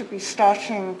hope to be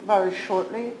starting very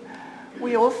shortly.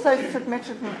 We also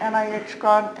submitted an NIH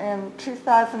grant in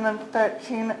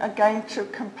 2013, again to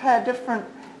compare different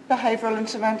behavioral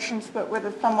interventions, but with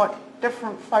a somewhat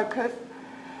different focus,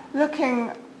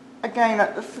 looking again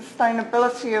at the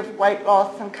sustainability of weight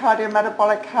loss and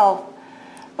cardiometabolic health,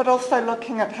 but also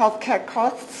looking at healthcare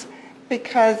costs,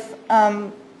 because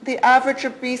the average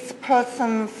obese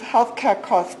person's healthcare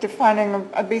cost, defining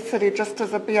obesity just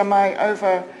as a BMI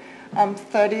over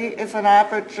 30, is an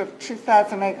average of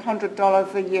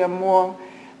 $2,800 a year more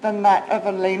than that of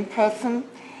a lean person.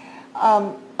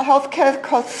 Healthcare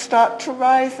costs start to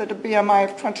rise at a BMI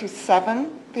of 27.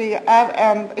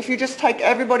 If you just take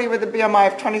everybody with a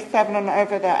BMI of 27 and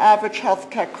over, their average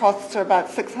healthcare costs are about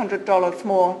 $600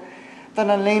 more than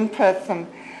a lean person.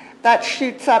 That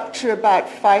shoots up to about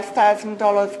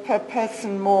 $5,000 per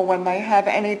person more when they have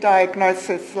any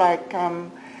diagnosis like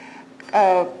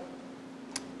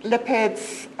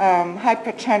lipids,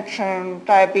 hypertension,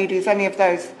 diabetes, any of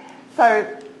those. So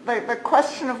the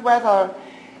question of whether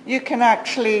you can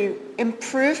actually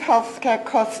improve healthcare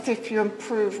costs if you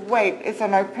improve weight is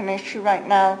an open issue right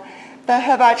now. There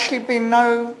have actually been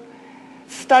no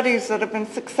studies that have been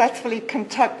successfully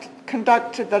conducted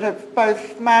that have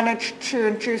both managed to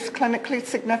induce clinically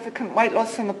significant weight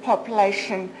loss in the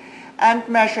population and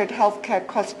measured healthcare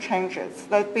cost changes.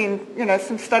 There have been,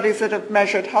 some studies that have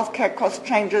measured healthcare cost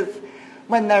changes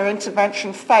when their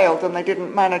intervention failed and they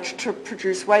didn't manage to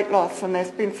produce weight loss, and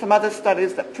there's been some other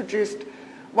studies that produced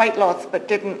weight loss but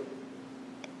didn't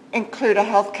include a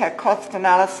healthcare cost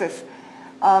analysis.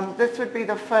 This would be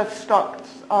the first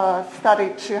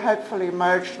study to hopefully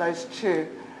merge those two.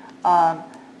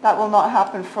 That will not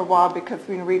happen for a while because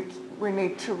we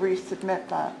need to resubmit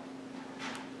that.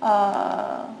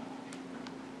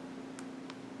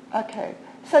 Okay.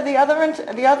 So the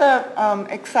other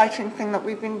exciting thing that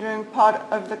we've been doing, part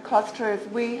of the cluster, is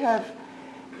we have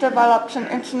developed an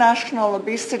international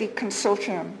obesity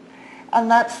consortium,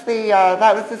 and that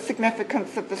was the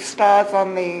significance of the stars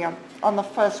on the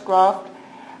first graph.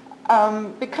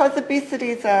 Because obesity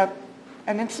is an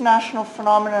international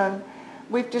phenomenon,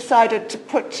 we've decided to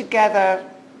put together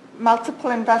multiple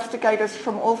investigators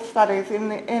from all studies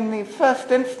in the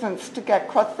first instance to get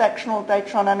cross-sectional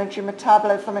data on energy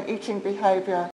metabolism and eating behavior,